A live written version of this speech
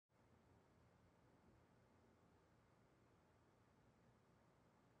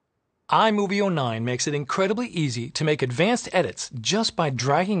iMovie 09 makes it incredibly easy to make advanced edits just by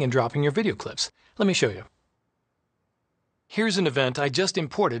dragging and dropping your video clips. Let me show you. Here's an event I just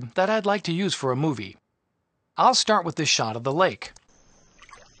imported that I'd like to use for a movie. I'll start with this shot of the lake.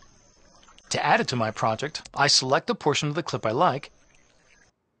 To add it to my project, I select the portion of the clip I like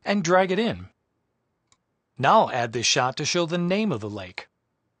and drag it in. Now I'll add this shot to show the name of the lake.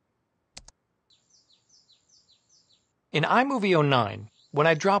 In iMovie 09, when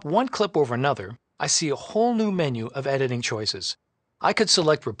I drop one clip over another, I see a whole new menu of editing choices. I could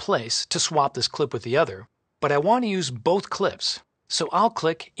select Replace to swap this clip with the other, but I want to use both clips, so I'll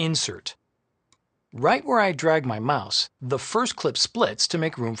click Insert. Right where I drag my mouse, the first clip splits to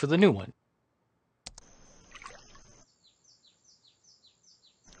make room for the new one.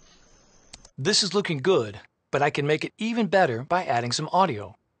 This is looking good, but I can make it even better by adding some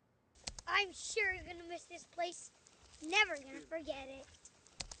audio. I'm sure you're gonna miss this place. Never gonna forget it.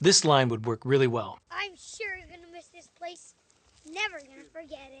 This line would work really well. I'm sure you're gonna miss this place. Never gonna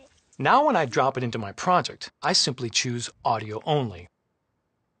forget it. Now when I drop it into my project, I simply choose Audio Only.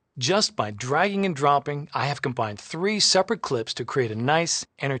 Just by dragging and dropping, I have combined 3 separate clips to create a nice,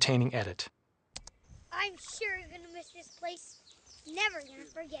 entertaining edit. I'm sure you're gonna miss this place. Never gonna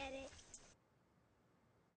forget it.